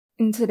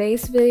In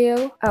today's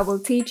video, I will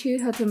teach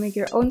you how to make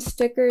your own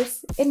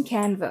stickers in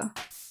Canva.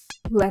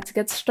 Let's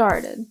get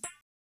started.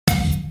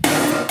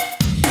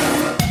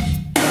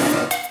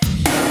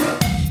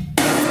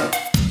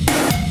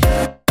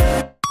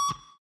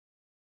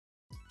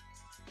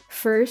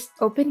 First,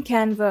 open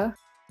Canva,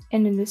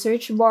 and in the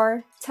search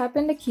bar, type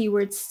in the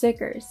keyword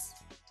stickers.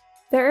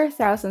 There are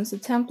thousands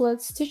of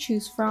templates to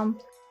choose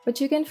from,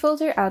 but you can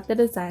filter out the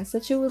designs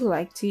that you would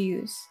like to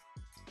use.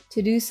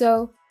 To do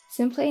so,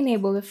 simply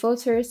enable the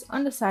filters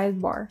on the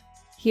sidebar.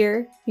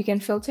 Here, you can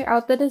filter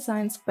out the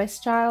designs by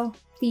style,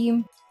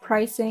 theme,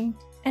 pricing,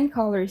 and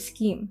color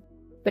scheme.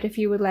 But if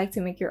you would like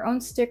to make your own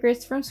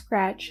stickers from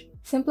scratch,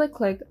 simply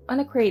click on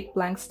the Create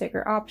Blank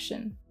Sticker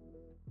option.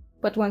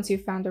 But once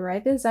you've found the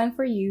right design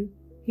for you,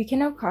 you can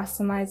now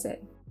customize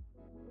it.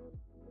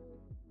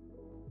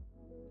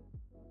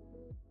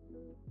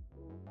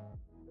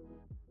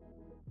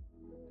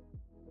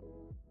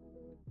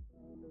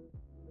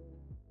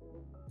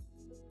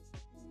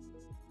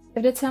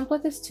 If the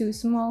template is too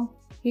small,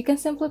 you can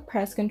simply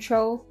press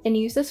Ctrl and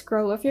use the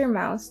scroll of your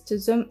mouse to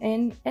zoom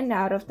in and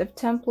out of the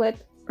template,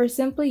 or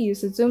simply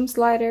use the zoom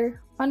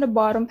slider on the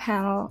bottom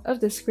panel of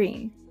the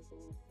screen.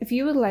 If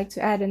you would like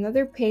to add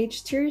another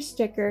page to your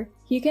sticker,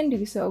 you can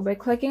do so by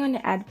clicking on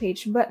the Add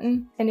Page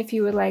button, and if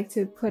you would like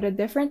to put a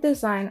different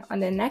design on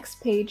the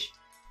next page,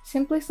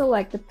 simply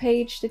select the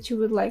page that you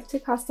would like to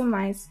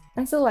customize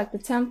and select the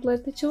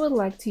template that you would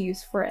like to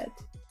use for it.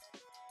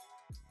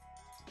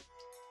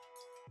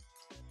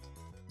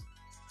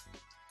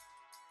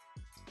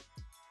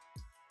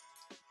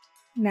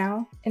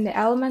 Now, in the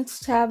Elements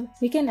tab,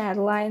 we can add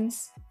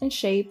lines and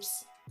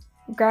shapes,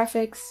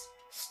 graphics,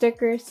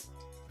 stickers,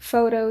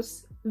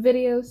 photos,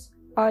 videos,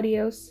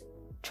 audios,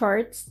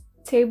 charts,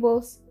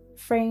 tables,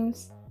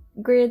 frames,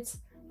 grids,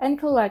 and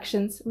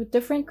collections with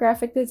different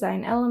graphic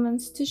design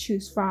elements to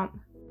choose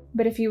from.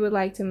 But if you would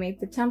like to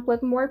make the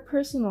template more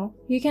personal,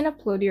 you can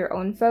upload your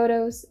own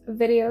photos,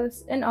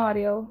 videos, and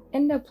audio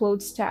in the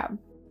Uploads tab.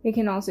 You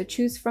can also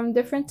choose from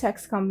different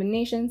text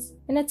combinations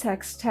in the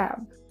Text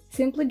tab.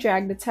 Simply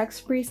drag the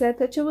text preset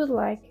that you would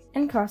like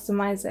and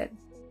customize it.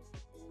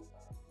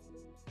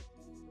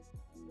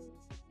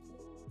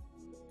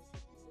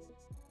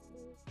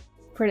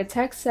 For the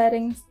text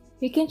settings,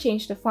 you can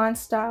change the font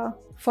style,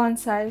 font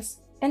size,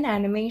 and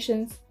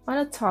animations on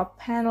the top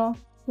panel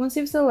once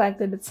you've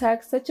selected the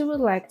text that you would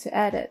like to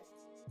edit.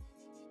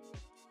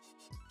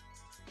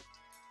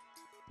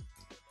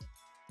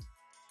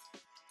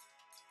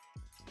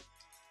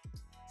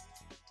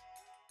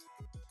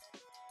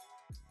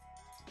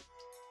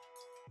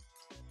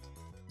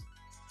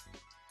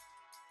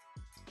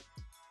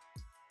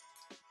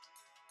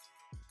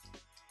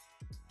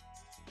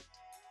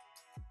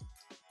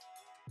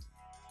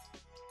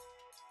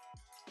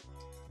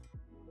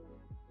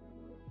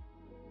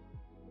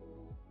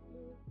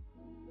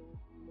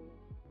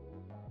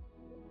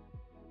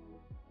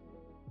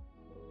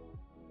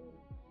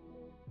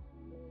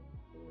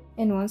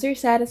 And once you're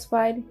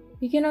satisfied,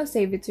 you can now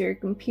save it to your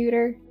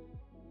computer.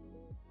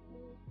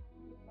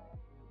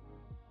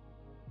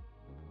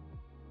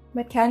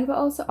 But Canva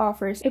also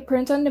offers a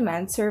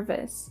print-on-demand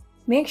service.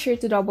 Make sure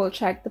to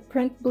double-check the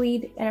print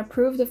bleed and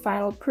approve the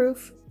final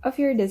proof of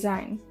your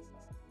design.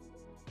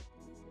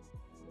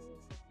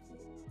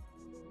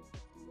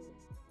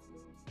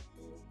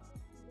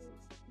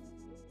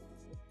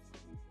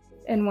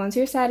 And once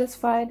you're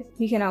satisfied,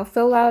 you can now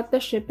fill out the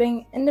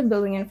shipping and the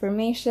billing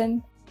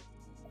information,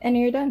 and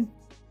you're done.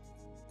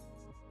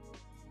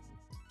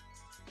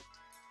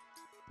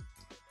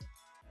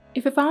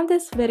 If you found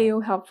this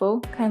video helpful,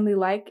 kindly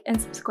like and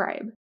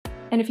subscribe.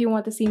 And if you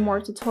want to see more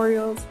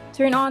tutorials,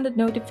 turn on the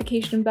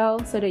notification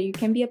bell so that you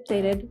can be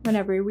updated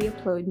whenever we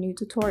upload new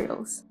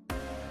tutorials.